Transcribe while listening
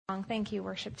Thank you,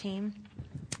 worship team.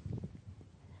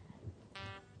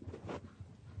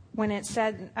 When it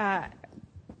said,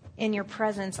 in your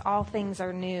presence, all things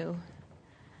are new.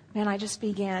 Man, I just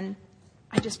began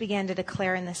to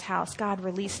declare in this house, God,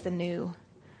 release the new.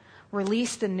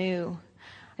 Release the new.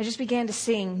 I just began to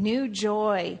sing new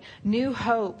joy, new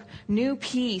hope, new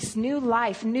peace, new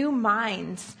life, new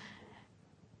minds.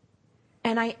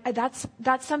 And that's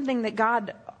something that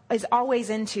God is always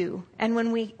into. And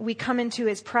when we come into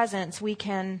his presence, we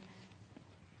can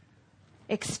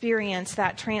experience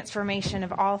that transformation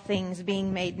of all things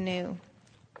being made new.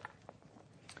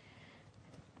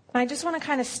 I just want to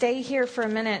kind of stay here for a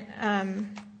minute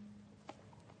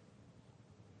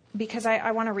because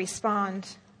I want to respond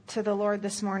to the Lord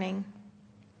this morning.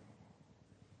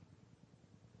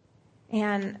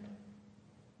 And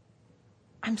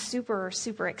I'm super,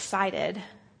 super excited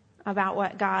about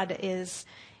what God is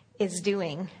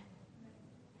doing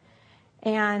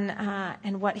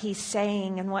and what he's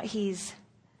saying and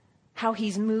how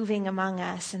he's moving among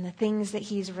us and the things that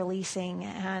he's releasing.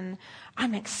 And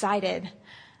I'm excited.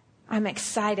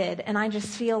 And I just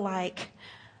feel like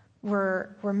we're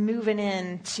moving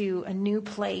into a new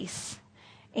place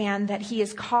and that he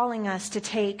is calling us to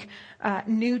take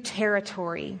new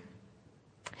territory.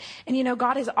 And you know,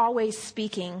 God is always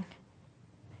speaking.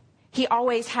 He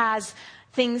always has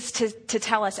things to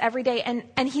tell us every day,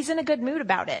 and he's in a good mood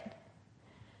about it.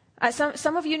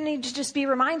 Some of you need to just be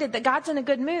reminded that God's in a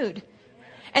good mood.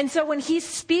 And so when he's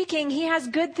speaking, he has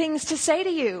good things to say to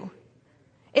you.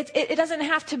 It doesn't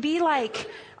have to be like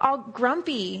all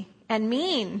grumpy and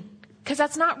mean, because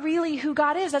that's not really who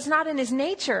God is. That's not in his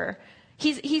nature.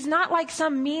 He's not like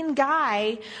some mean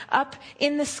guy up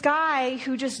in the sky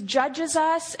who just judges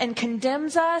us and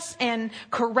condemns us and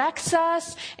corrects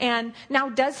us. And now,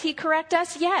 does he correct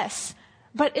us? Yes.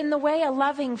 But in the way a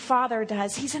loving father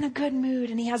does. He's in a good mood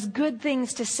and he has good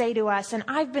things to say to us. And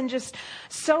I've been just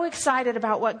so excited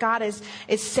about what God is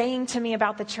saying to me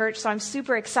about the church. So I'm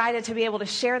super excited to be able to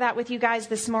share that with you guys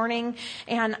this morning.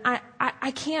 And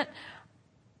I can't,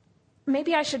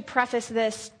 maybe I should preface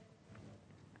this,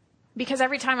 because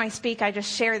every time I speak, I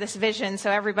just share this vision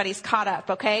so everybody's caught up,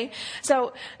 okay?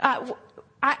 So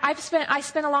I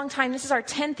spent a long time. This is our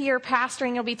 10th year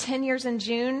pastoring. It'll be 10 years in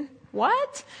June.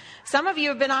 What? Some of you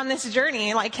have been on this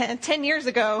journey like 10 years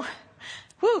ago.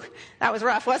 Whew, that was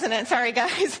rough, wasn't it? Sorry,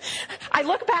 guys. I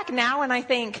look back now and I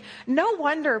think, no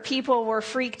wonder people were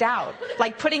freaked out,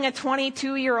 like putting a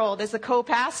 22-year-old as the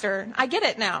co-pastor. I get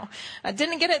it now. I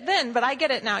didn't get it then, but I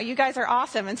get it now. You guys are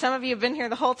awesome. And some of you have been here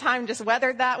the whole time, just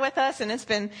weathered that with us, and it's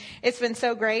been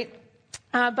so great.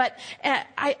 But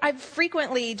I've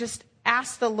frequently just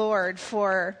asked the Lord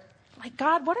for, like,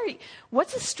 God,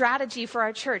 what's a strategy for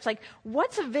our church? Like,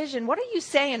 what's a vision? What are you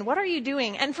saying? What are you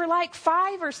doing? And for like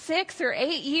 5 or 6 or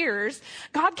 8 years,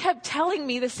 God kept telling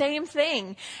me the same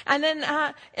thing. And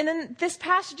then this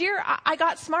past year, I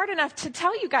got smart enough to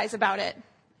tell you guys about it.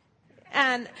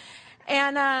 And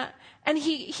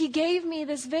he gave me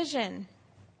this vision.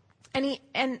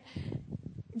 And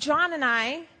John and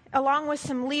I, along with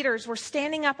some leaders, were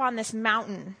standing up on this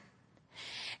mountain.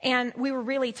 And we were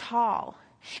really tall.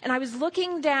 And I was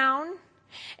looking down,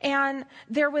 and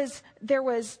there was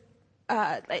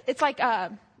it's like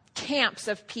camps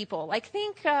of people, like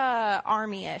think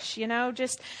army-ish, you know,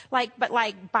 just like, but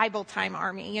like Bible time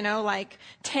army, you know, like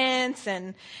tents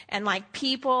and like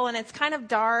people, and it's kind of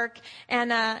dark and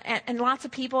lots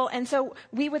of people. And so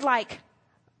we would, like,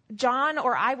 John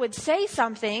or I would say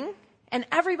something, and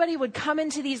everybody would come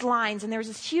into these lines, and there was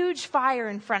this huge fire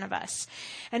in front of us.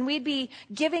 And we'd be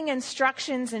giving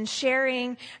instructions and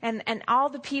sharing, and all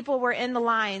the people were in the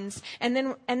lines.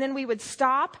 And then we would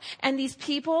stop, and these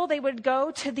people, they would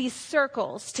go to these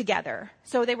circles together.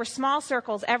 So they were small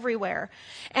circles everywhere.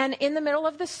 And in the middle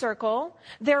of the circle,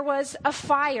 there was a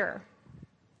fire.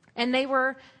 And they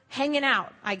were hanging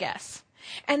out, I guess.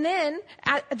 And then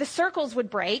the circles would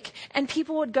break and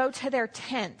people would go to their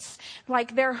tents,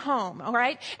 like their home, all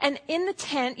right? And in the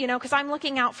tent, you know, because I'm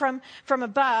looking out from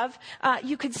above,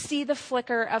 you could see the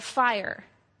flicker of fire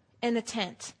in the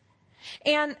tent.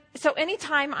 And so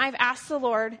anytime I've asked the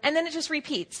Lord, and then it just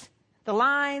repeats. The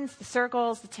lines, the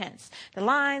circles, the tents. The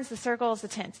lines, the circles, the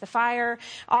tents. The fire,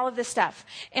 all of this stuff.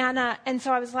 And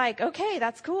so I was like, okay,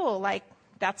 that's cool. Like,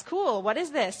 that's cool. What is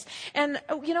this? And,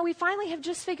 you know, we finally have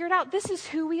just figured out this is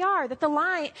who we are, that the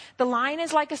line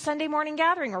is like a Sunday morning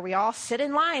gathering where we all sit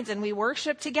in lines and we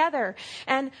worship together.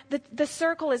 And the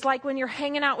circle is like when you're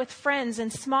hanging out with friends in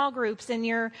small groups in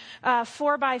your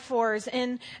 4x4s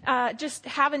and just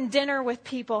having dinner with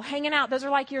people, hanging out. Those are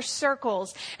like your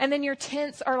circles. And then your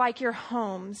tents are like your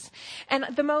homes. And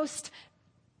the most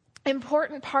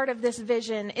important part of this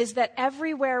vision is that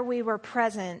everywhere we were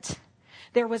present,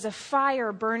 there was a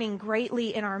fire burning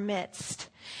greatly in our midst.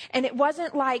 And it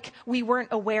wasn't like we weren't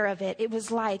aware of it. It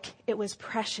was like it was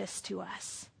precious to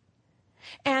us.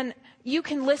 And you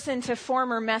can listen to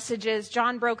former messages.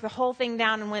 John broke the whole thing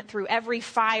down and went through every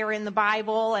fire in the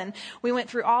Bible, and we went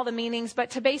through all the meanings.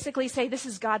 But to basically say this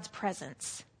is God's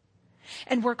presence.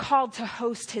 And we're called to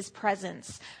host his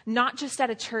presence, not just at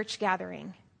a church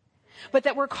gathering, but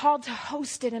that we're called to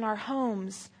host it in our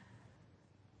homes.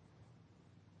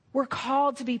 We're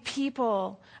called to be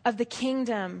people of the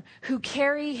kingdom who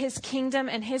carry his kingdom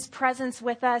and his presence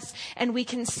with us, and we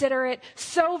consider it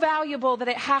so valuable that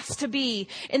it has to be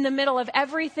in the middle of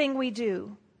everything we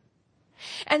do.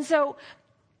 And so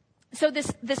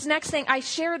this next thing, I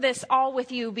share this all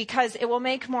with you because it will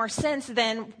make more sense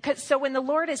then. So when the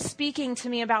Lord is speaking to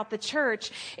me about the church,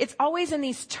 it's always in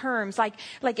these terms, like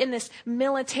in this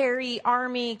military,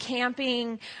 army,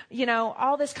 camping,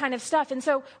 all this kind of stuff. And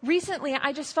so recently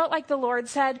I just felt like the Lord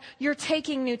said, you're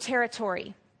taking new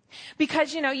territory.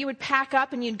 Because, you would pack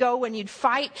up and you'd go and you'd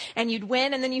fight and you'd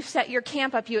win, and then you set your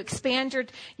camp up. You expand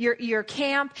your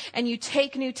camp and you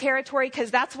take new territory, because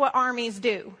that's what armies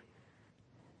do.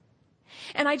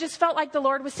 And I just felt like the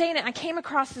Lord was saying it. I came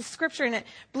across this scripture and it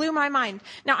blew my mind.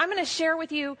 Now, I'm going to share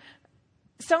with you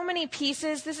so many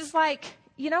pieces. This is like,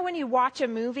 when you watch a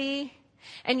movie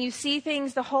and you see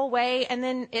things the whole way and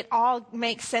then it all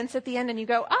makes sense at the end and you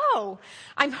go, oh,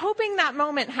 I'm hoping that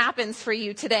moment happens for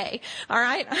you today. All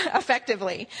right?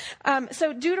 Effectively.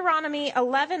 So Deuteronomy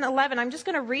 11:11, I'm just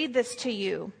going to read this to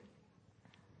you.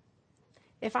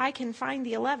 If I can find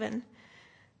the 11.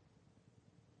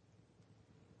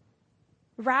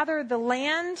 Rather, the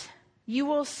land you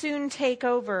will soon take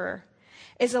over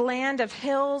is a land of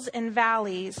hills and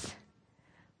valleys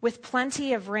with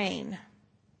plenty of rain.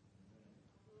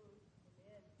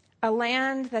 A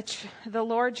land that the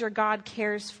Lord your God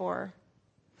cares for.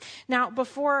 Now,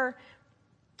 before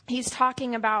he's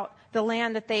talking about the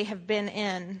land that they have been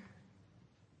in,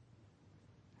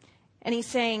 and he's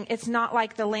saying, it's not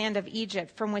like the land of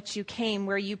Egypt from which you came,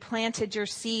 where you planted your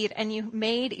seed and you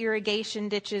made irrigation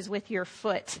ditches with your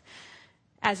foot,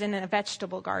 as in a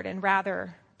vegetable garden.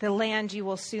 Rather, the land you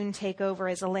will soon take over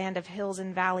is a land of hills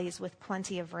and valleys with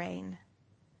plenty of rain.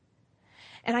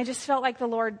 And I just felt like the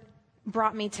Lord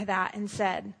brought me to that and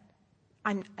said,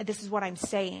 this is what I'm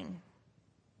saying.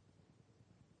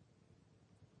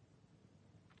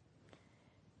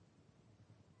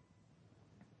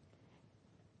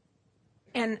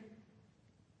 And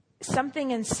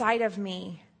something inside of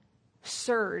me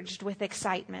surged with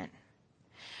excitement,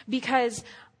 because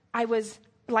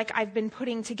I've been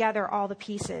putting together all the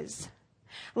pieces.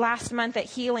 Last month at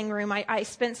Healing Room, I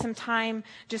spent some time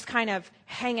just kind of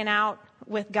hanging out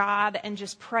with God and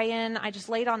just praying. I just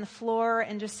laid on the floor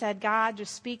and just said, God,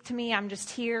 just speak to me. I'm just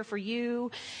here for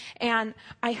you. And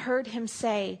I heard him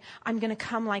say, I'm going to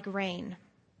come like rain.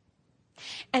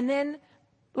 And then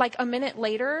like a minute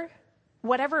later,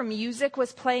 whatever music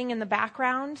was playing in the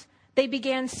background, they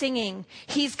began singing,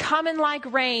 he's coming like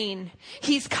rain.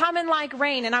 He's coming like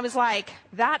rain. And I was like,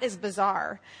 that is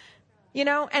bizarre.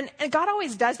 And God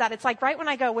always does that. It's like right when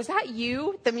I go, was that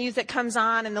you? The music comes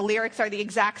on and the lyrics are the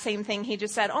exact same thing he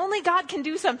just said. Only God can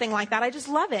do something like that. I just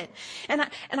love it. And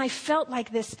I felt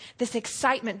like this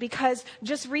excitement, because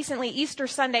just recently, Easter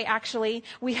Sunday, actually,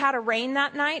 we had a rain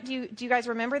that night. Do you guys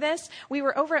remember this? We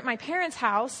were over at my parents'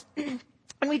 house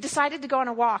and we decided to go on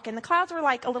a walk, and the clouds were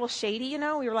like a little shady,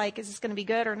 We were like, is this going to be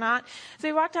good or not? So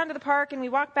we walked down to the park and we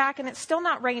walked back, and it's still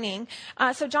not raining.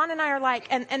 So John and I are like,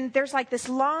 and there's like this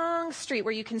long street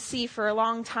where you can see for a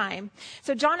long time.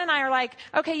 So John and I are like,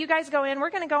 okay, you guys go in. We're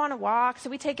going to go on a walk. So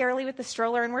we take Airly with the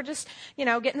stroller, and we're just,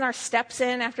 getting our steps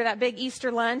in after that big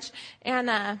Easter lunch.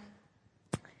 And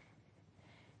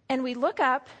we look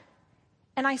up,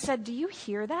 and I said, do you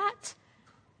hear that?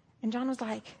 And John was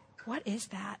like, what is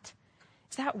that?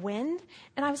 Is that wind?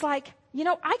 And I was like,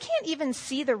 I can't even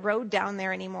see the road down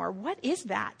there anymore. What is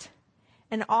that?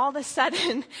 And all of a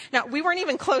sudden, now we weren't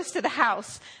even close to the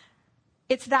house.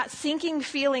 It's that sinking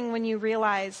feeling when you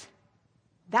realize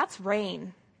that's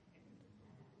rain.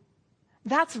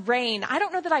 That's rain. I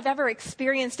don't know that I've ever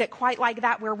experienced it quite like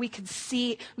that, where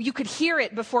you could hear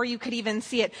it before you could even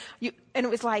see it. And it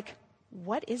was like,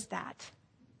 what is that?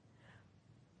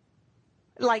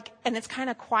 And it's kind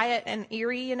of quiet and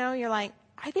eerie, You're like,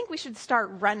 I think we should start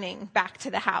running back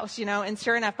to the house, And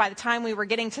sure enough, by the time we were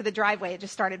getting to the driveway, it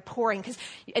just started pouring,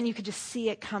 and you could just see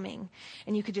it coming,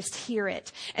 and you could just hear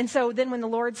it. And so then when the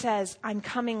Lord says, I'm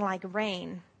coming like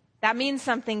rain, that means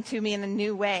something to me in a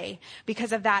new way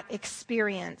because of that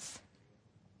experience.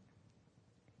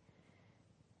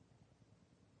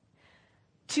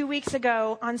 2 weeks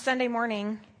ago on Sunday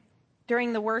morning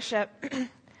during the worship,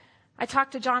 I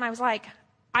talked to John. I was like,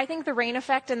 I think the rain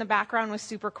effect in the background was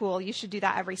super cool. You should do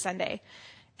that every Sunday.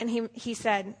 And he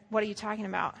said, what are you talking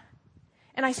about?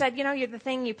 And I said, the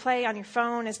thing you play on your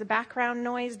phone is the background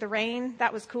noise, the rain.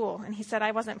 That was cool. And he said,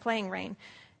 I wasn't playing rain.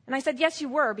 And I said, yes, you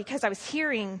were, because I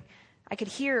could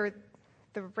hear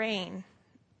the rain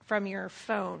from your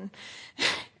phone.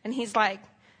 And he's like,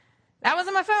 that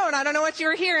wasn't my phone. I don't know what you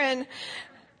were hearing.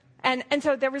 And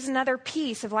so there was another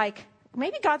piece of like,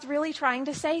 maybe God's really trying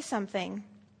to say something.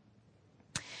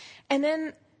 And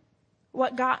then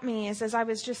what got me is as I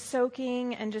was just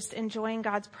soaking and just enjoying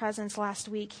God's presence last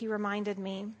week, he reminded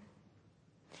me.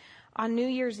 On New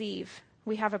Year's Eve,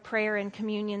 we have a prayer and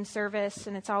communion service,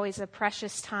 and it's always a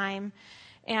precious time.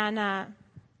 And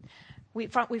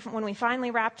when we finally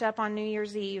wrapped up on New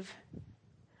Year's Eve,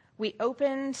 we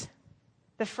opened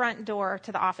the front door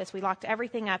to the office. We locked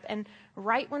everything up, and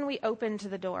right when we opened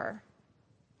the door,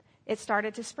 it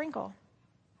started to sprinkle.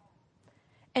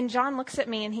 And John looks at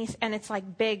me, and it's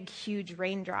like big, huge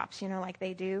raindrops, like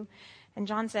they do. And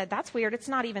John said, that's weird. It's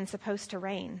not even supposed to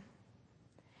rain.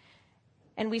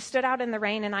 And we stood out in the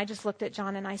rain, and I just looked at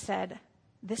John, and I said,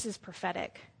 this is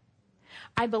prophetic.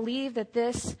 I believe that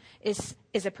this is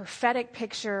a prophetic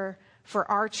picture for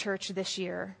our church this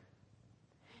year.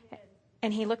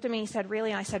 And he looked at me and he said,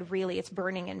 really? And I said, really, it's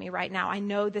burning in me right now. I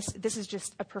know this is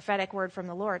just a prophetic word from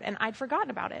the Lord. And I'd forgotten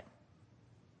about it.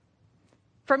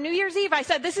 From New Year's Eve, I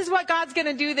said, this is what God's going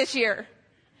to do this year.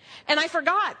 And I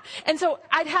forgot. And so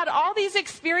I'd had all these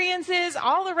experiences,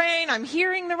 all the rain. I'm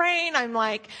hearing the rain. I'm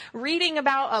like reading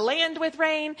about a land with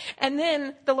rain. And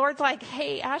then the Lord's like,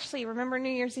 hey, Ashley, remember New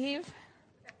Year's Eve?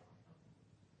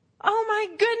 Oh my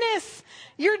goodness,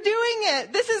 you're doing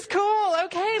it. This is cool.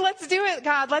 Okay, let's do it,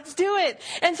 God. Let's do it.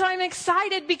 And so I'm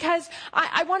excited because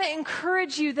I want to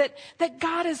encourage you that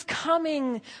God is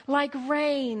coming like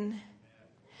rain.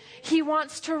 He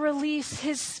wants to release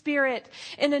his Spirit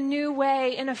in a new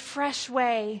way, in a fresh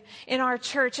way in our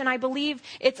church. And I believe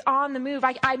it's on the move.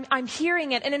 I'm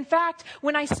hearing it. And in fact,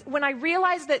 when I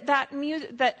realized that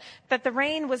the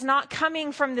rain was not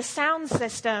coming from the sound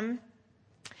system,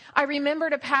 I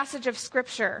remembered a passage of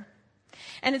Scripture.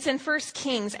 And it's in 1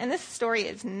 Kings. And this story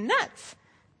is nuts.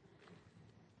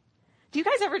 Do you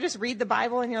guys ever just read the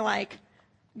Bible and you're like,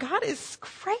 God is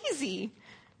crazy?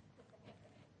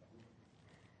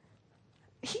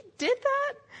 He did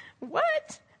that?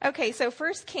 What? Okay, so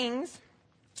 1 Kings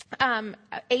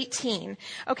 18.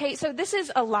 Okay, so this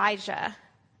is Elijah.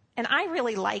 And I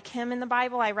really like him in the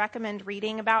Bible. I recommend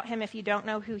reading about him if you don't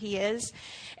know who he is.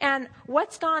 And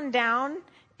what's gone down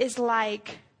is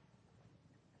like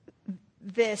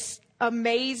this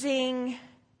amazing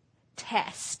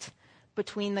test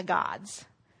between the gods.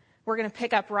 We're going to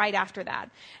pick up right after that.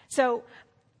 So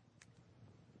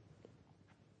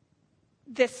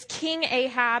this King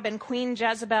Ahab and Queen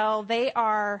Jezebel, they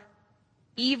are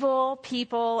evil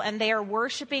people, and they are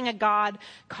worshiping a god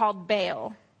called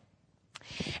Baal.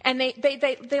 And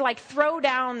they like throw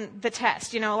down the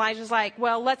test. Elijah's like,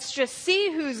 well, let's just see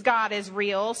whose God is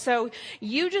real. So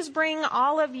you just bring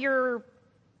all of your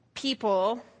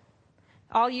people,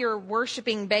 all your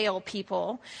worshiping Baal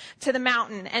people, to the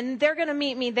mountain, and they're going to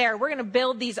meet me there. We're going to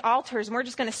build these altars, and we're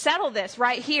just going to settle this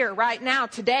right here, right now,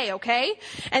 today, okay?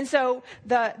 And so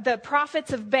the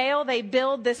prophets of Baal, they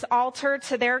build this altar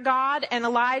to their God, and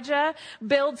Elijah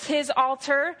builds his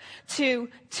altar to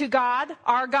God,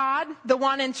 our God, the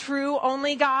one and true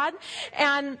only God.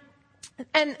 And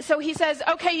so he says,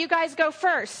 okay, you guys go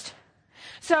first.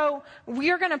 So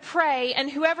we're going to pray, and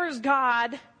whoever's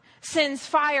God sends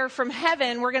fire from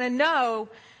heaven, we're going to know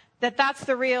that that's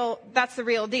the real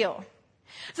deal.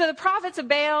 So the prophets of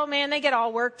Baal, man, they get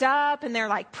all worked up, and they're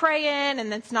like praying,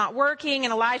 and it's not working,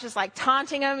 and Elijah's like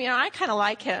taunting them. I kind of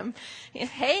like him.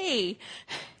 Hey,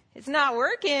 it's not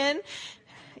working.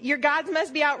 Your gods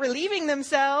must be out relieving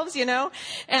themselves,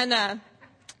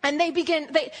 And they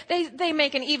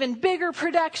make an even bigger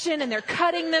production, and they're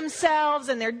cutting themselves,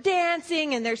 and they're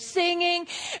dancing, and they're singing.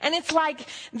 And it's like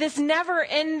this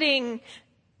never-ending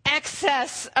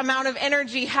excess amount of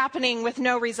energy happening with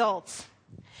no results.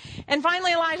 And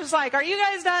finally Elijah's like, are you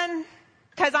guys done?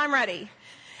 Because I'm ready.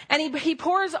 And he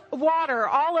pours water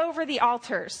all over the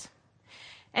altars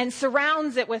and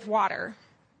surrounds it with water.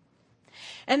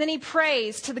 And then he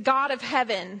prays to the God of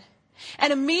heaven.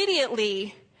 And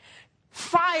immediately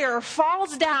fire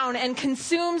falls down and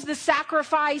consumes the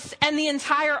sacrifice and the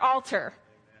entire altar.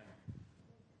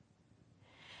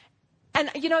 And,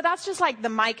 that's just like the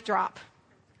mic drop.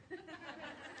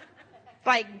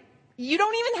 Like, you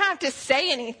don't even have to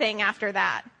say anything after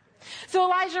that. So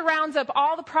Elijah rounds up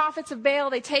all the prophets of Baal.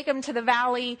 They take them to the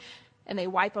valley and they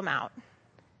wipe them out.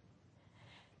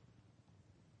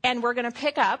 And we're going to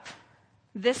pick up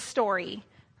this story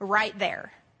right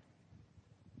there.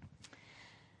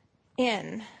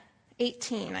 In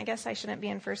 18, I guess I shouldn't be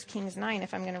in 1 Kings 9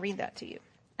 if I'm going to read that to you.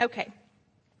 Okay.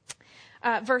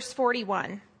 Verse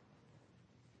 41.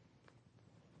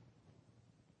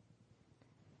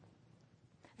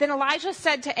 Then Elijah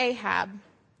said to Ahab,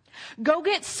 "Go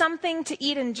get something to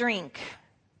eat and drink,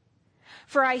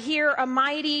 for I hear a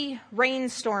mighty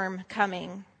rainstorm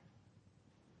coming."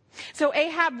 So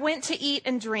Ahab went to eat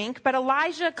and drink, but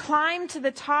Elijah climbed to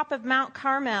the top of Mount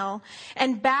Carmel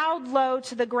and bowed low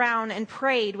to the ground and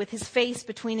prayed with his face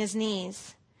between his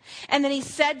knees. And then he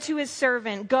said to his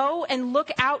servant, "Go and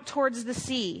look out towards the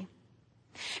sea."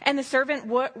 And the servant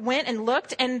went and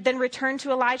looked and then returned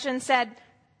to Elijah and said,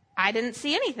 "I didn't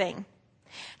see anything."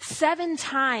 7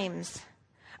 times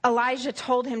Elijah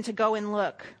told him to go and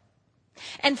look.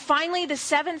 And finally, the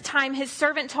 7th time, his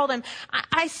servant told him,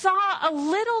 I saw a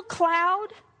little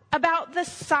cloud about the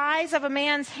size of a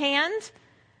man's hand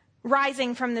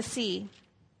rising from the sea.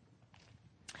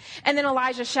 And then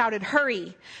Elijah shouted,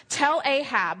 "Hurry, tell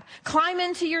Ahab, climb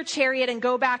into your chariot and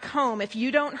go back home. If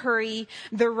you don't hurry,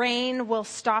 the rain will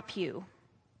stop you."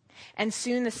 And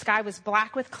soon the sky was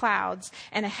black with clouds,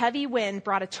 and a heavy wind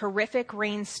brought a terrific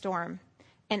rainstorm.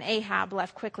 And Ahab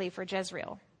left quickly for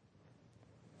Jezreel.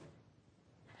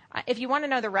 If you want to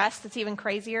know the rest, it's even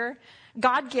crazier.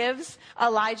 God gives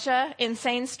Elijah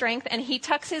insane strength, and he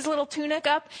tucks his little tunic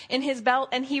up in his belt,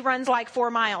 and he runs like 4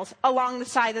 miles along the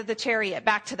side of the chariot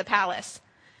back to the palace.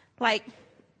 Like,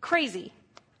 crazy.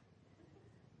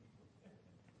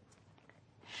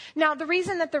 Now, the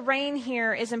reason that the rain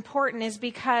here is important is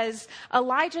because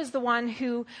Elijah's the one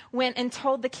who went and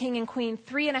told the king and queen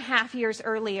 3.5 years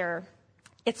earlier,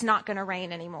 it's not going to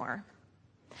rain anymore.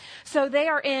 So they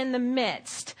are in the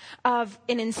midst of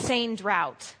an insane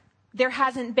drought. There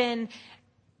hasn't been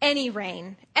any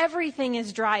rain. Everything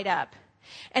is dried up.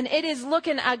 And it is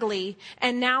looking ugly.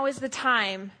 And now is the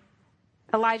time,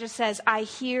 Elijah says, I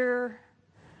hear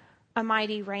a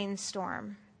mighty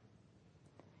rainstorm.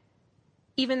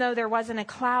 Even though there wasn't a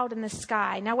cloud in the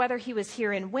sky. Now, whether he was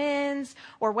hearing winds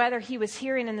or whether he was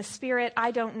hearing in the spirit,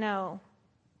 I don't know.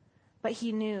 But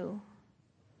he knew.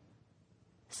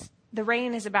 The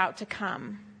rain is about to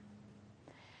come.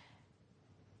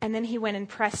 And then he went and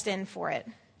pressed in for it.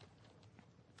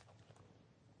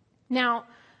 Now,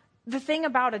 the thing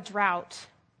about a drought,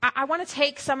 I want to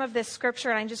take some of this scripture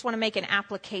and I just want to make an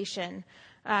application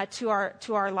to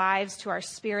our lives, to our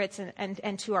spirits,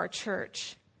 and to our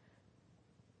church.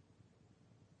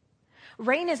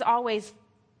 Rain is always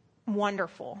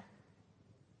wonderful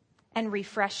and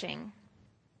refreshing.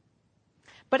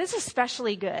 But it's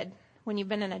especially good when you've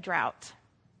been in a drought.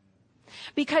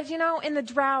 Because, in the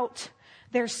drought,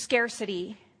 there's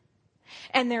scarcity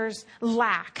and there's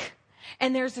lack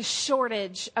and there's a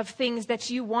shortage of things that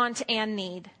you want and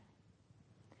need.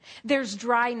 There's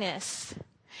dryness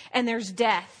and there's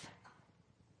death.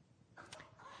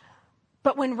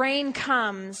 But when rain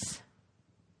comes,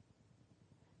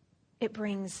 it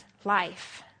brings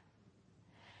life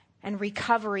and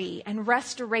recovery and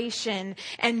restoration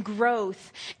and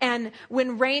growth. And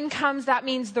when rain comes, that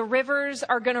means the rivers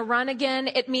are going to run again.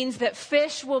 It means that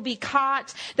fish will be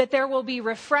caught, that there will be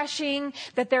refreshing,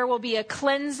 that there will be a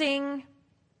cleansing,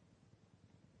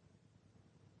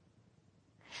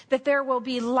 that there will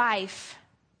be life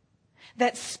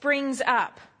that springs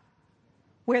up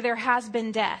where there has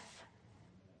been death,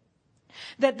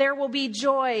 that there will be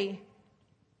joy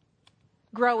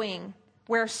growing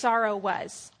where sorrow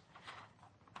was.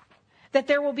 That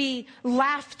there will be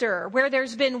laughter where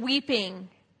there's been weeping.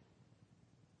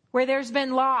 Where there's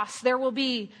been loss, there will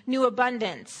be new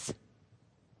abundance.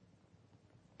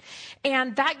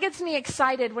 And that gets me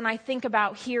excited when I think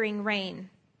about hearing rain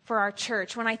for our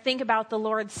church. When I think about the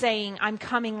Lord saying, I'm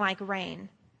coming like rain.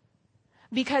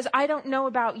 Because I don't know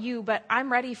about you, but I'm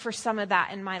ready for some of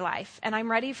that in my life. And I'm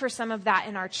ready for some of that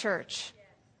in our church.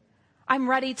 I'm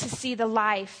ready to see the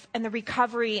life and the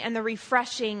recovery and the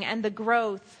refreshing and the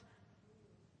growth.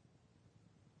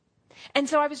 And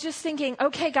so I was just thinking,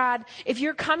 okay, God, if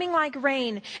you're coming like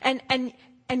rain and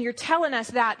you're telling us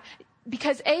that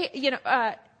because,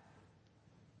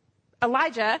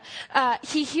 Elijah,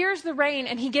 he hears the rain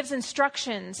and he gives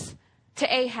instructions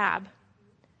to Ahab.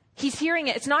 He's hearing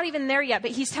it. It's not even there yet,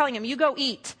 but he's telling him, you go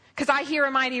eat because I hear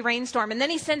a mighty rainstorm. And then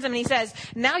he sends him and he says,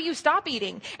 now you stop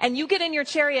eating and you get in your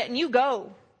chariot and you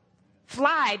go.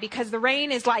 Fly because the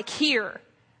rain is like here.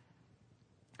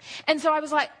 And so I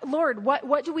was like, Lord,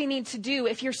 what do we need to do?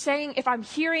 If you're saying, if I'm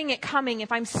hearing it coming,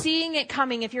 if I'm seeing it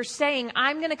coming, if you're saying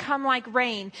I'm going to come like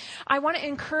rain, I want to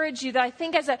encourage you that I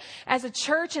think as a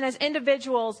church and as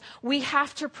individuals, we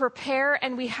have to prepare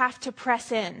and we have to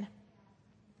press in.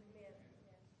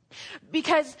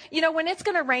 Because, when it's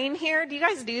going to rain here, do you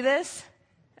guys do this?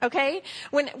 Okay?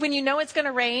 When you know it's going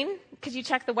to rain, because you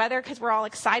check the weather, because we're all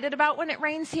excited about when it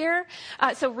rains here.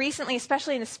 So recently,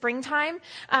 especially in the springtime,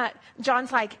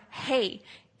 John's like, hey,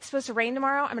 it's supposed to rain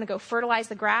tomorrow. I'm going to go fertilize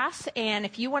the grass. And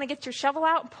if you want to get your shovel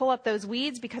out and pull up those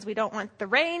weeds, because we don't want the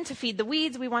rain to feed the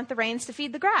weeds, we want the rains to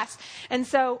feed the grass. And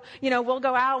so, we'll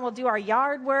go out and we'll do our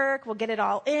yard work. We'll get it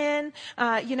all in.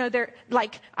 They're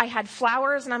like, I had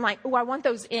flowers and I'm like, oh, I want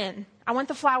those in. I want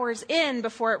the flowers in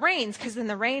before it rains, because then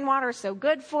the rainwater is so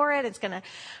good for it. It's going to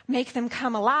make them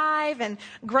come alive and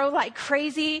grow like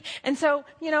crazy. And so,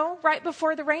 right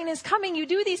before the rain is coming, you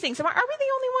do these things. So are we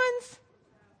the only ones?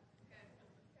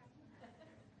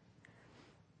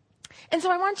 And so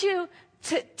I want you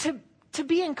to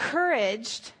be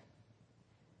encouraged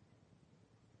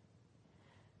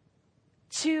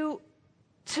to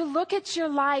look at your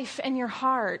life and your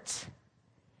heart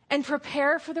and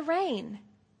prepare for the rain.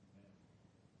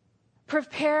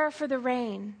 Prepare for the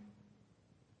rain.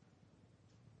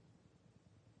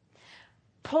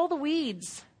 Pull the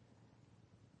weeds.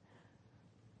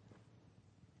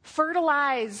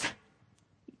 Fertilize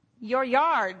your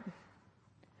yard.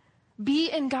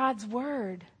 Be in God's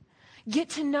word.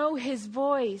 Get to know his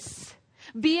voice.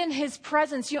 Be in his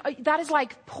presence. That is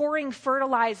like pouring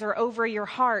fertilizer over your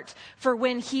heart for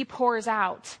when he pours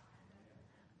out.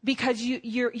 Because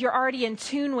you're already in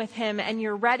tune with him and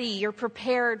you're ready. You're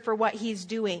prepared for what he's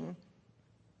doing.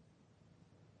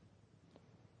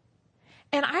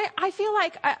 And I feel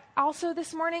like also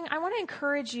this morning, I want to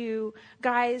encourage you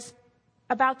guys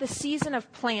about the season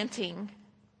of planting.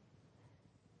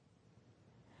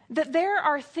 That there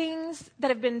are things that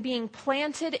have been being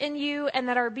planted in you and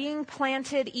that are being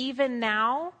planted even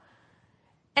now.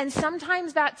 And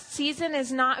sometimes that season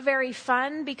is not very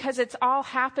fun because it's all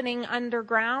happening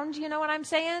underground. You know what I'm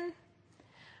saying?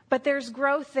 But there's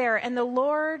growth there, and the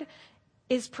Lord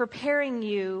is preparing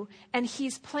you, and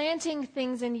he's planting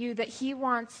things in you that he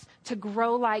wants to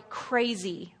grow like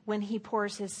crazy when he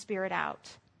pours his Spirit out.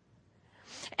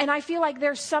 And I feel like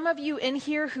there's some of you in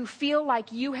here who feel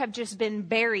like you have just been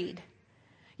buried.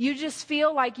 You just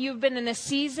feel like you've been in a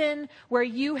season where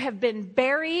you have been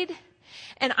buried.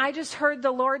 And I just heard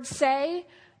the Lord say,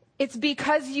 it's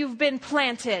because you've been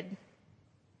planted.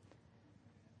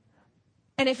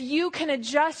 And if you can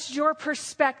adjust your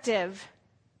perspective,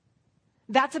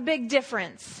 that's a big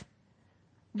difference.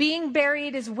 Being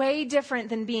buried is way different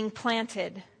than being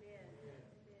planted.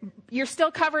 You're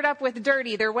still covered up with dirt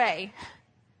either way.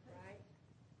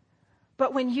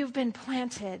 But when you've been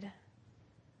planted,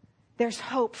 there's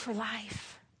hope for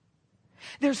life.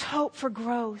 There's hope for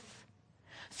growth.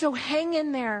 So hang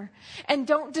in there and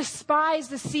don't despise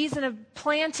the season of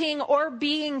planting or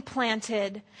being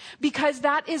planted, because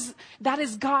that is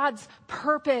God's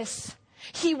purpose.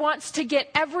 He wants to get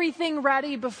everything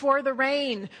ready before the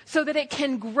rain so that it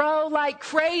can grow like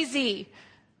crazy,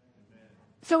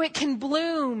 so it can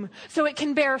bloom, so it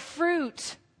can bear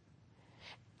fruit.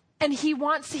 And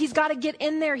he's got to get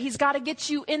in there. He's got to get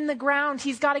you in the ground.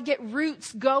 He's got to get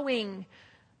roots going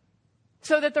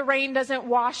so that the rain doesn't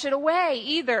wash it away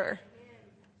either.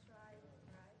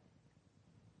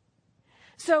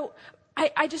 So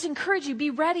I just encourage you, be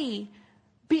ready.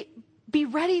 Be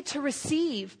ready to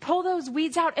receive. Pull those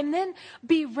weeds out and then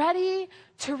be ready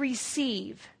to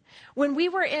receive. When we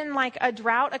were in like a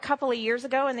drought a couple of years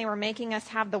ago and they were making us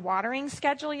have the watering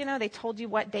schedule, they told you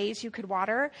what days you could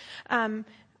water.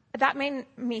 That made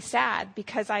me sad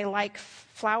because I like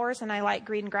flowers and I like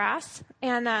green grass.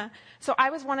 And so I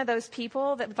was one of those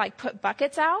people that would like put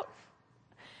buckets out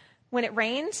when it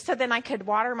rained so then I could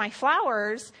water my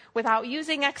flowers without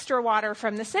using extra water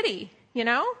from the city,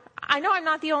 I know I'm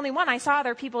not the only one. I saw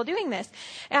other people doing this.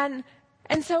 And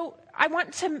so I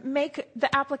want to make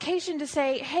the application to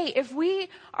say, hey, if we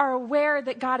are aware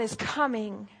that God is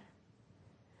coming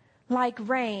like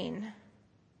rain,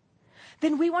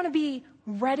 then we want to be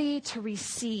ready to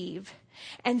receive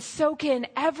and soak in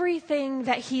everything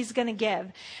that he's going to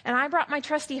give. And I brought my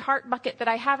trusty heart bucket that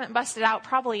I haven't busted out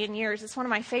probably in years. It's one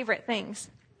of my favorite things.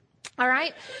 All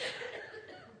right?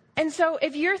 And so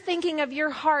if you're thinking of your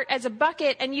heart as a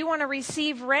bucket and you want to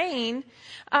receive rain,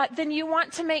 then you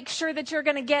want to make sure that you're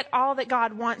going to get all that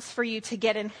God wants for you to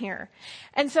get in here.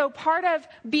 And so part of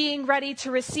being ready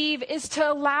to receive is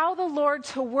to allow the Lord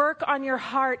to work on your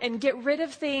heart and get rid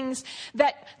of things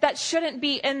that shouldn't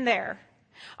be in there.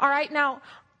 All right. Now,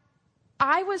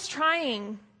 I was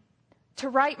trying to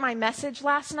write my message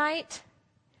last night,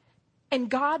 and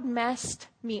God messed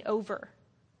me over.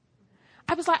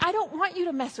 I was like, I don't want you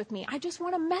to mess with me. I just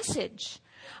want a message.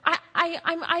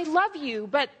 I love you,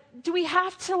 but do we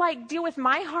have to deal with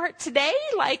my heart today?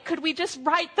 Could we just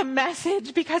write the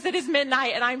message because it is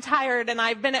midnight and I'm tired and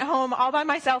I've been at home all by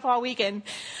myself all weekend?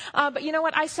 But you know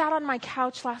what? I sat on my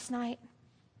couch last night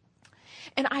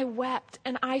and I wept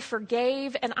and I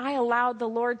forgave and I allowed the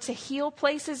Lord to heal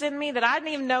places in me that I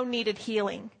didn't even know needed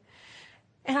healing.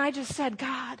 And I just said,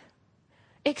 God,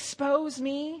 expose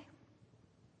me.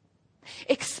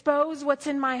 Expose what's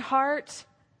in my heart,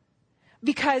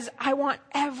 because I want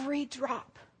every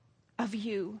drop of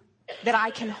you that I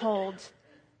can hold.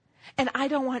 And I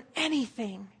don't want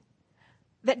anything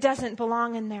that doesn't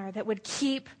belong in there that would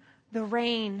keep the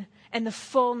rain and the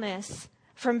fullness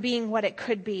from being what it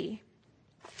could be.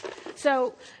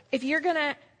 So if you're going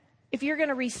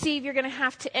to receive, you're going to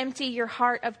have to empty your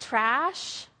heart of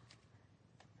trash,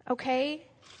 okay?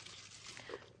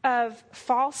 Of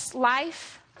false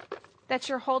life that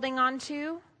you're holding on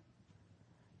to.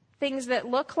 Things that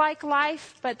look like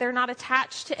life, but they're not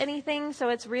attached to anything, so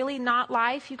it's really not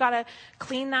life. You got to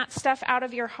clean that stuff out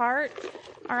of your heart.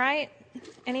 All right?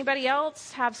 Anybody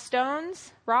else have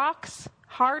stones, rocks,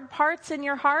 hard parts in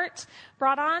your heart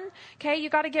brought on? Okay, you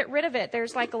got to get rid of it.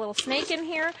 There's a little snake in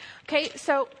here. Okay,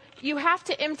 so you have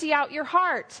to empty out your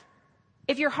heart.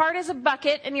 If your heart is a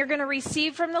bucket and you're going to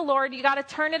receive from the Lord, you got to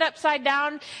turn it upside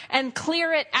down and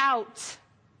clear it out.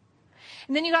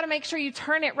 And then you got to make sure you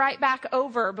turn it right back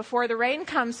over before the rain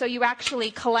comes so you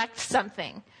actually collect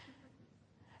something.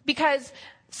 Because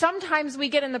sometimes we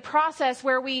get in the process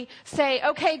where we say,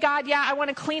 okay, God, yeah, I want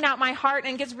to clean out my heart,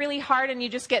 and it gets really hard and you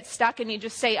just get stuck and you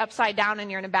just stay upside down and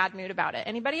you're in a bad mood about it.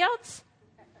 Anybody else?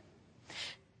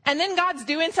 And then God's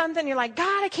doing something. You're like,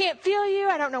 God, I can't feel you.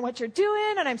 I don't know what you're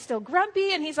doing. And I'm still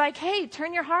grumpy. And he's like, hey,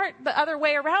 turn your heart the other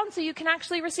way around so you can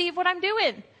actually receive what I'm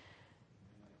doing.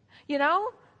 You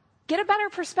know? Get a better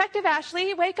perspective,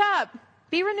 Ashley. Wake up.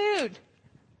 Be renewed.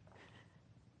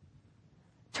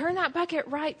 Turn that bucket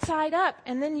right side up,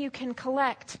 and then you can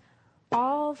collect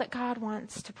all that God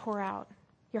wants to pour out.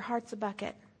 Your heart's a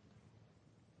bucket.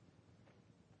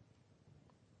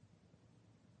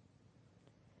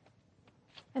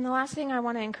 And the last thing I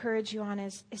want to encourage you on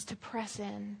is to press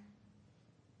in.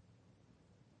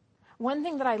 One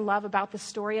thing that I love about the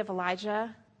story of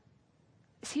Elijah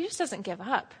is he just doesn't give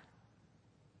up.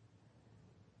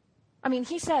 I mean,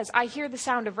 he says, I hear the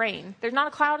sound of rain. There's not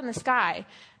a cloud in the sky.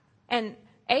 And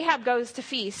Ahab goes to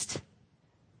feast.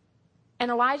 And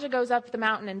Elijah goes up the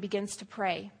mountain and begins to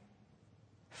pray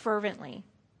fervently.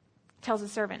 Tells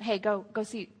his servant, hey, go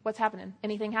see what's happening.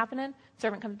 Anything happening?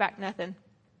 Servant comes back, nothing.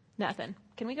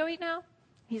 Can we go eat now?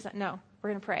 He's like, no, we're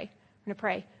going to pray. We're going to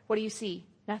pray. What do you see?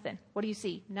 Nothing. What do you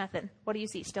see? Nothing. What do you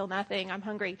see? Still nothing. I'm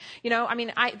hungry.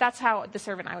 That's how the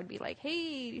servant, I would be like,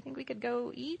 hey, do you think we could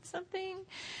go eat something?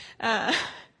 And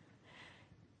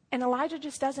Elijah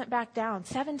just doesn't back down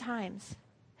 7 times.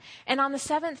 And on the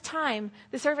 7th time,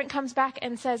 the servant comes back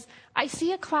and says, I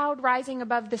see a cloud rising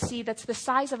above the sea that's the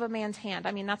size of a man's hand.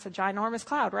 I mean, that's a ginormous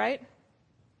cloud, right?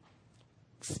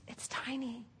 It's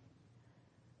tiny.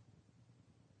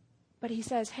 But he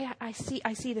says, hey, I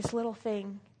see this little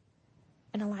thing.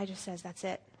 And Elijah says, that's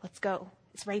it. Let's go.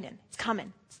 It's raining. It's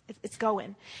coming. It's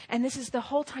going. And this is the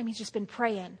whole time he's just been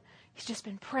praying. He's just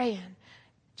been praying.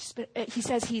 He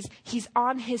says he's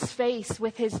on his face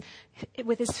with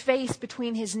his face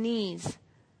between his knees,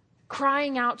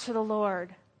 crying out to the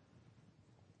Lord,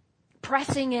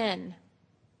 pressing in.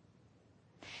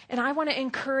 And I want to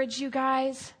encourage you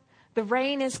guys, the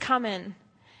rain is coming.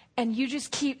 And you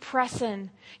just keep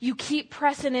pressing. You keep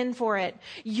pressing in for it.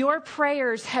 Your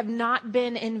prayers have not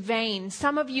been in vain.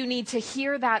 Some of you need to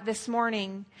hear that this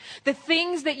morning. The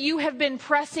things that you have been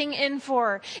pressing in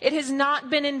for, it has not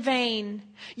been in vain.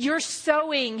 Your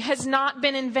sowing has not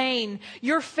been in vain.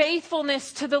 Your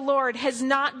faithfulness to the Lord has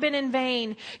not been in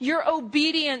vain. Your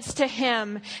obedience to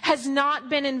Him has not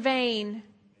been in vain.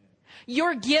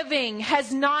 Your giving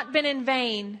has not been in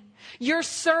vain. Your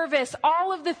service,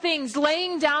 all of the things,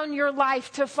 laying down your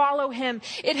life to follow Him,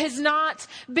 it has not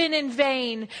been in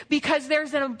vain, because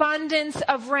there's an abundance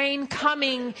of rain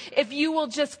coming if you will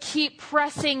just keep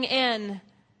pressing in.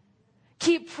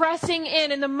 Keep pressing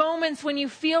in the moments when you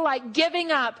feel like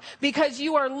giving up because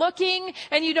you are looking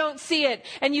and you don't see it.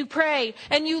 And you pray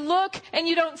and you look and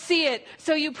you don't see it.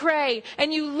 So you pray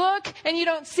and you look and you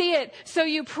don't see it. So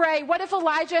you pray. What if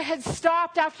Elijah had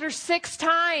stopped after 6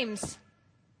 times?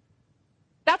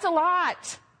 That's a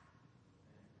lot.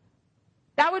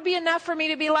 That would be enough for me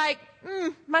to be like,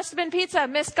 must have been pizza.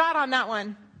 Missed God on that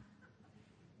one.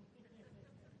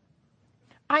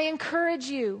 I encourage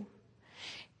you,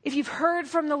 if you've heard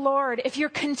from the Lord, if you're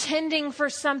contending for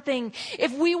something,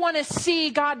 if we want to see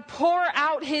God pour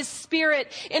out His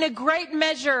Spirit in a great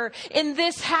measure in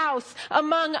this house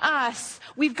among us,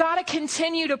 we've got to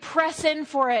continue to press in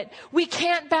for it. We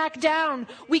can't back down.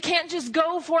 We can't just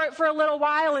go for it for a little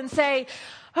while and say,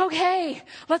 okay,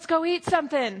 let's go eat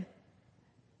something.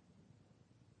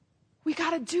 We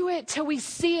got to do it till we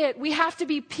see it. We have to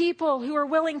be people who are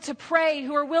willing to pray,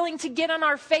 who are willing to get on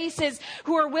our faces,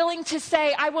 who are willing to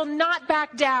say, I will not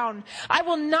back down. I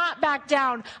will not back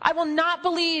down. I will not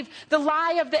believe the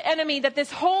lie of the enemy that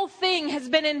this whole thing has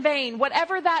been in vain.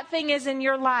 Whatever that thing is in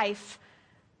your life,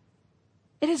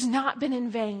 it has not been in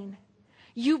vain.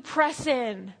 You press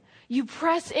in. You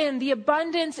press in. The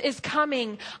abundance is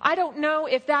coming. I don't know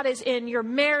if that is in your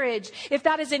marriage, if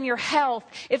that is in your health,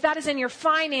 if that is in your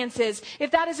finances,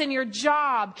 if that is in your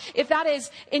job, if that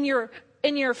is in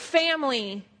your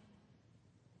family.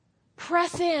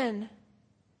 Press in.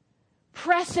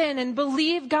 Press in and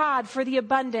believe God for the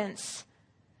abundance.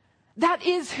 That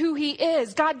is who He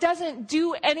is. God doesn't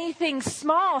do anything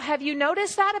small. Have you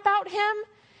noticed that about Him?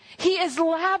 He is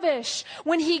lavish.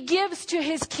 When He gives to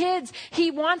His kids,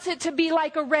 He wants it to be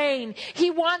like a rain.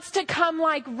 He wants to come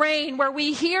like rain, where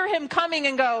we hear Him coming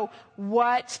and go,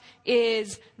 what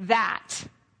is that?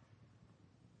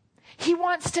 He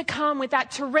wants to come with that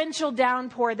torrential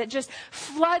downpour that just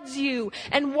floods you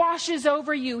and washes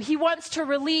over you. He wants to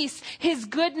release His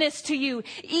goodness to you,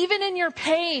 even in your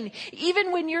pain,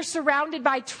 even when you're surrounded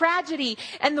by tragedy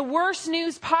and the worst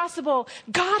news possible.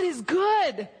 God is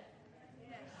good.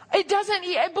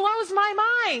 It blows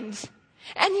my mind.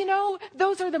 And you know,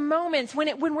 those are the moments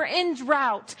when we're in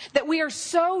drought that we are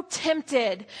so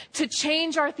tempted to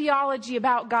change our theology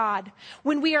about God.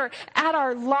 When we are at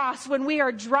our loss, when we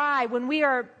are dry, when we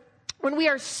are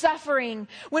suffering,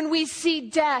 when we see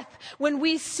death, when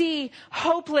we see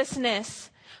hopelessness,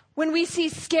 when we see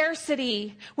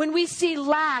scarcity, when we see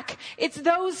lack, it's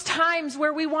those times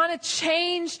where we want to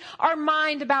change our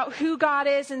mind about who God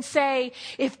is and say,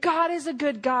 if God is a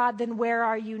good God, then where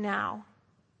are you now?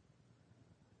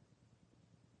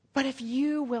 But if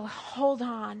you will hold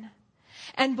on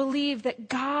and believe that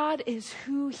God is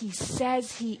who He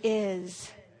says He is,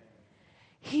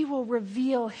 He will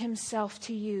reveal Himself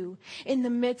to you in the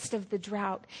midst of the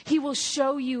drought. He will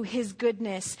show you His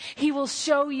goodness. He will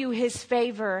show you His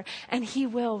favor, and He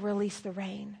will release the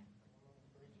rain.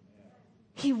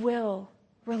 He will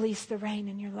release the rain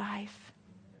in your life.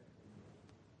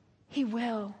 He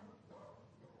will.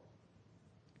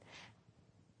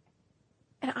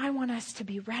 And I want us to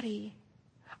be ready.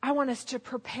 I want us to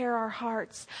prepare our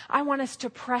hearts. I want us to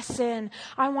press in.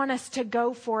 I want us to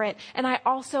go for it. And I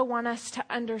also want us to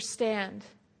understand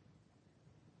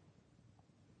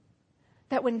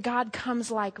that when God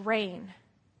comes like rain,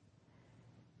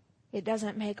 it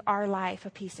doesn't make our life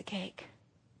a piece of cake.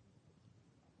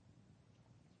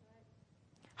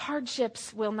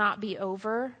 Hardships will not be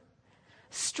over.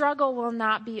 Struggle will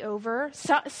not be over.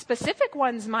 Specific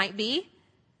ones might be.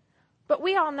 But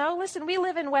we all know, listen, we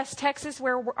live in West Texas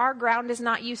where our ground is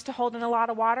not used to holding a lot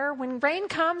of water. When rain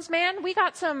comes, man, we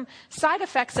got some side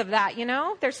effects of that, you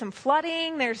know? There's some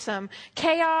flooding, there's some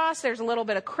chaos, there's a little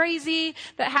bit of crazy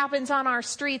that happens on our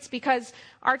streets because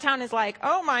our town is like,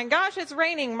 oh my gosh, it's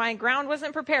raining. My ground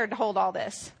wasn't prepared to hold all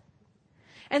this.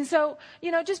 And so,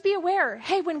 you know, just be aware.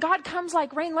 Hey, when God comes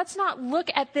like rain, let's not look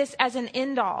at this as an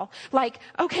end all. Like,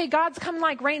 okay, God's coming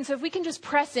like rain. So if we can just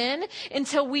press in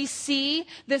until we see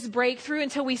this breakthrough,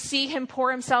 until we see Him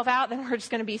pour Himself out, then we're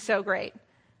just going to be so great.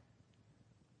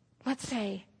 Let's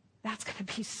say that's going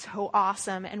to be so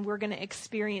awesome. And we're going to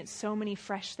experience so many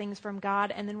fresh things from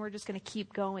God. And then we're just going to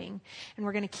keep going. And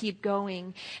we're going to keep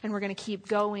going. And we're going to keep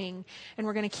going. And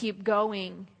we're going to keep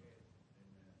going.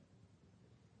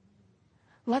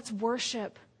 Let's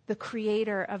worship the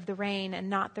creator of the rain and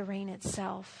not the rain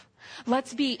itself.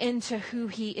 Let's be into who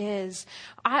He is.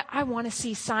 I want to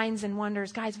see signs and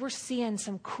wonders. Guys, we're seeing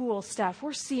some cool stuff.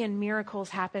 We're seeing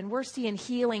miracles happen. We're seeing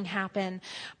healing happen.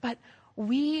 But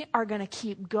we are going to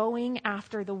keep going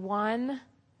after the one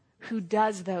who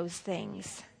does those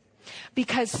things.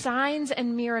 Because signs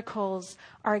and miracles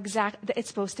are it's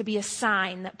supposed to be a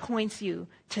sign that points you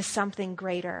to something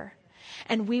greater.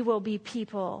 And we will be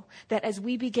people that as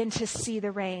we begin to see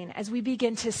the rain, as we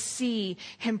begin to see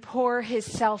Him pour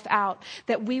Himself out,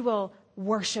 that we will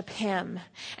worship Him.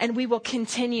 And we will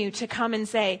continue to come and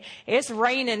say, it's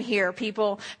raining here,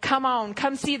 people. Come on,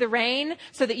 come see the rain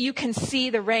so that you can see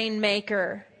the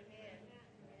rainmaker.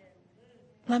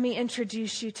 Let me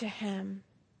introduce you to Him.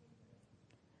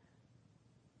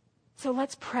 So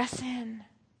let's press in.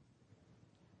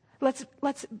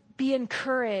 Let's be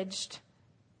encouraged.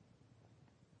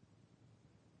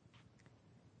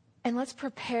 And let's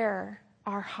prepare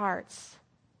our hearts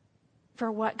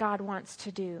for what God wants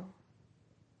to do.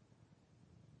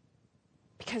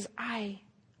 Because I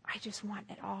just want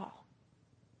it all.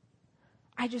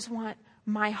 I just want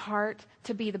my heart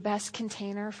to be the best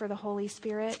container for the Holy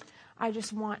Spirit. I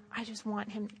just want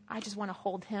him. I just want to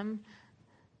hold him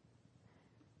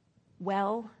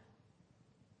well.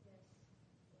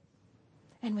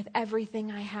 And with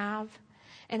everything I have.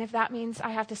 And if that means I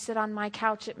have to sit on my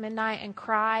couch at midnight and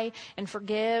cry and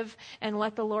forgive and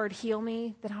let the Lord heal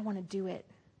me, then I want to do it.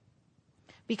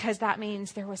 Because that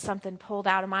means there was something pulled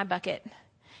out of my bucket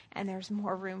and there's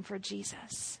more room for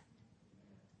Jesus.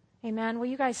 Amen. Will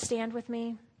you guys stand with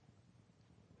me?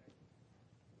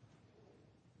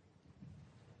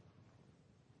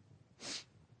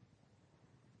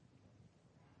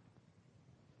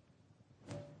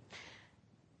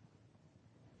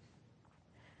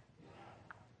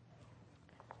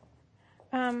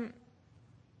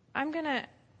 I'm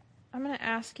gonna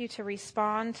ask you to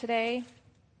respond today.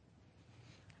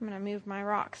 I'm gonna move my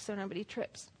rocks so nobody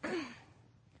trips.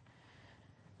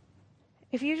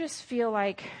 If you just feel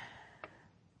like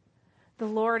the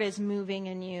Lord is moving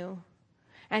in you,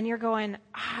 and you're going,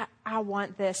 I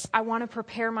want this. I want to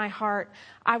prepare my heart.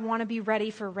 I want to be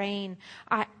ready for rain.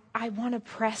 I want to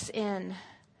press in.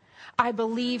 I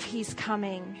believe he's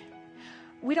coming.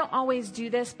 We don't always do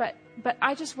this, but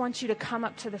I just want you to come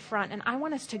up to the front, and I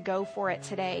want us to go for it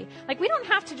today. Like, we don't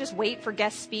have to just wait for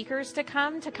guest speakers to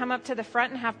come up to the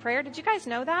front and have prayer. Did you guys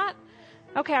know that?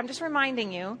 Okay, I'm just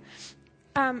reminding you.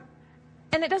 And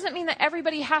it doesn't mean that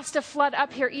everybody has to flood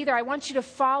up here either. I want you to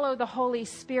follow the Holy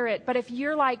Spirit. But if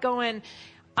you're like going,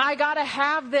 I got to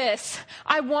have this.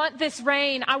 I want this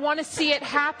rain. I want to see it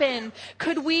happen.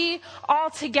 Could we all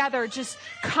together just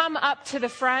come up to the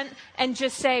front and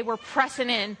just say, we're pressing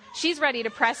in. She's ready to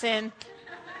press in.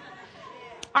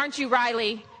 Aren't you,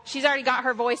 Riley? She's already got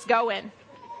her voice going.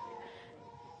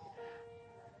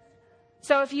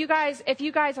 So if you guys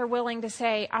are willing to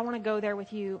say, I want to go there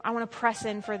with you, I want to press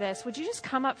in for this, would you just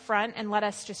come up front and let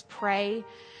us just pray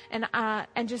and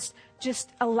just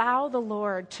allow the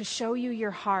Lord to show you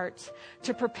your heart,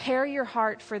 to prepare your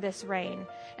heart for this rain.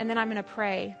 And then I'm going to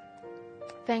pray.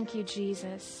 Thank you,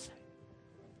 Jesus.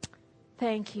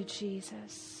 Thank you,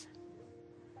 Jesus.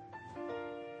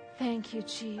 Thank you,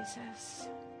 Jesus.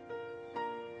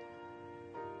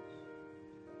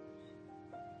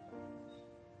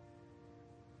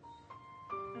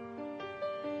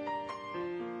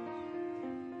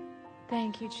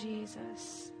 Thank you,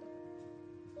 Jesus.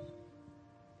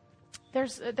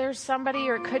 There's somebody,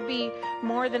 or it could be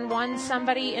more than one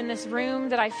somebody in this room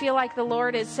that I feel like the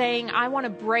Lord is saying, I want to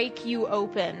break you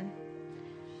open.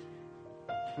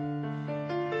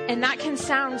 And that can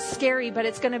sound scary, but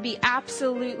it's going to be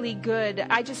absolutely good.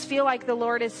 I just feel like the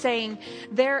Lord is saying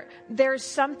there's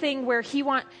something where He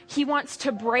wants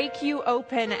to break you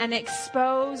open and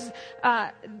expose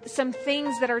some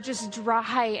things that are just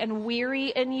dry and weary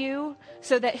in you,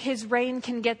 so that His rain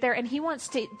can get there. And He wants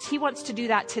to do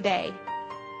that today,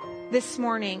 this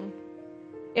morning.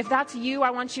 If that's you,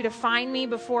 I want you to find me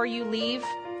before you leave,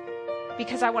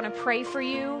 because I want to pray for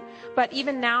you. But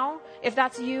even now, if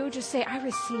that's you, just say, I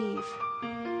receive.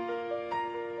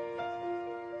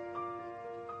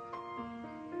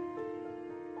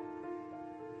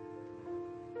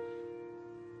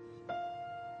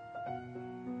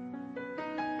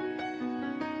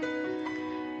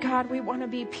 God, we want to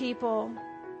be people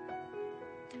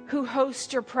who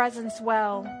host your presence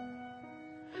well,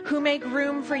 who make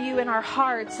room for you in our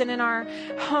hearts and in our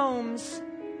homes,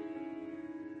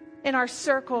 in our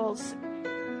circles,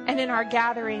 and in our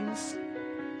gatherings.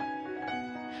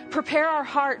 Prepare our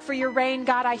heart for your rain,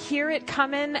 God. I hear it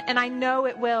coming, and I know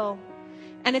it will.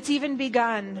 And it's even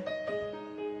begun.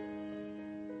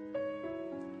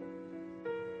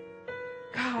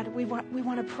 God, we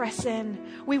want to press in.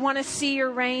 We want to see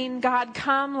your rain. God,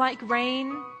 come like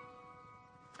rain.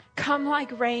 Come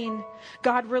like rain.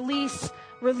 God, release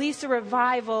a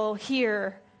revival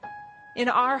here in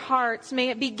our hearts. May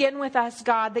it begin with us,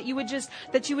 God, that you would just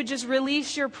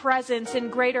release your presence in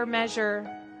greater measure.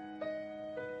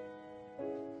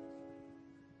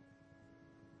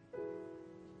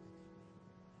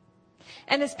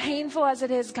 And as painful as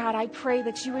it is, God, I pray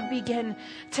that you would begin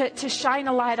to shine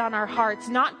a light on our hearts,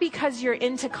 not because you're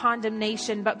into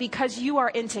condemnation, but because you are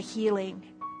into healing.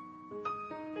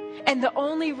 And the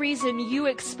only reason you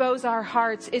expose our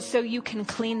hearts is so you can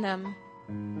clean them.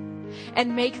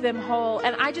 and make them whole.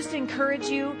 And I just encourage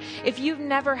you, if you've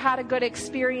never had a good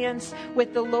experience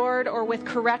with the Lord or with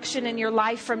correction in your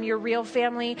life from your real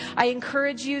family, I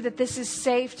encourage you that this is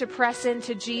safe to press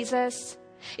into Jesus.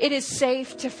 It is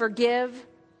safe to forgive.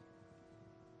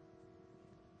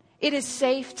 It is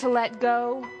safe to let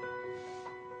go.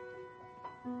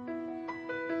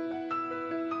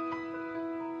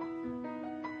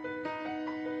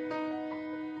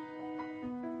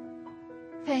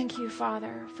 Thank you,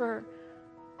 Father, for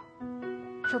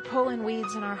pulling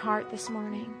weeds in our heart this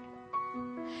morning.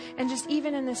 And just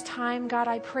even in this time, God,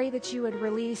 I pray that you would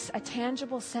release a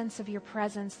tangible sense of your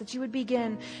presence, that you would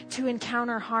begin to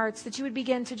encounter hearts, that you would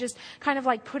begin to just kind of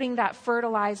like putting that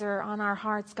fertilizer on our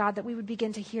hearts, God, that we would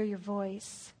begin to hear your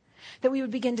voice, that we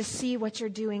would begin to see what you're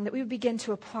doing, that we would begin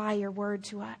to apply your word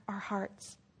to our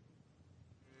hearts.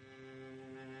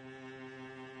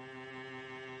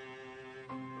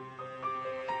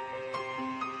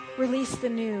 Release the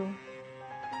new.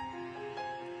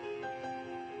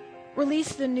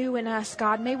 Release the new in us,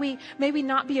 God. May we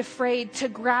not be afraid to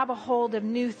grab a hold of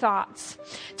new thoughts,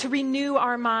 to renew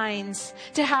our minds,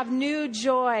 to have new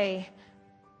joy,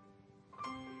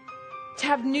 to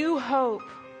have new hope,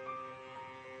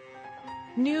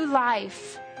 new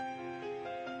life,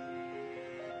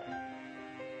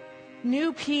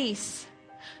 new peace,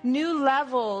 new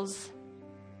levels.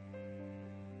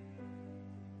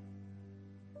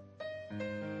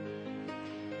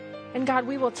 And God,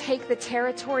 we will take the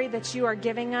territory that you are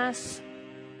giving us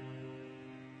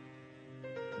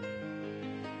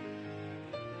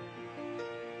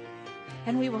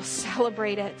and we will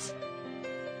celebrate it.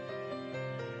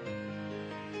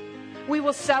 We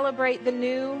will celebrate the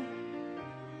new.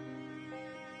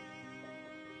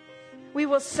 We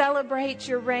will celebrate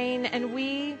your reign, and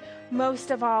we,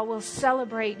 most of all, will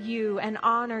celebrate you and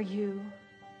honor you.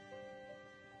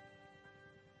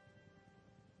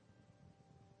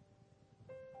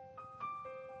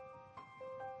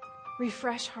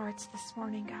 Refresh hearts this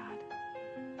morning, God.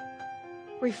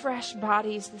 Refresh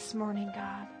bodies this morning,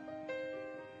 God.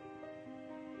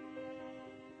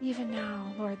 Even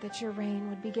now, Lord, that your reign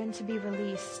would begin to be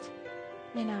released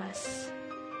in us,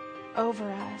 over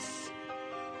us,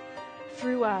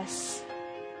 through us.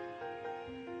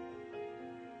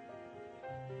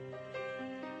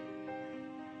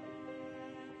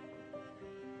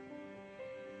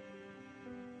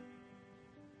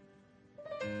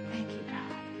 Thank you, God.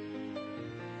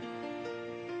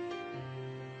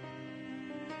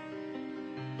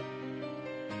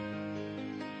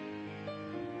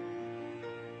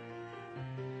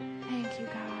 Thank you,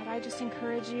 God. I just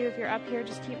encourage you, if you're up here,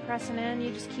 just keep pressing in.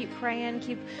 You just keep praying.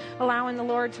 Keep allowing the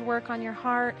Lord to work on your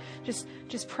heart.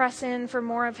 Just press in for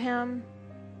more of Him.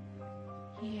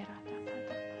 Yeah.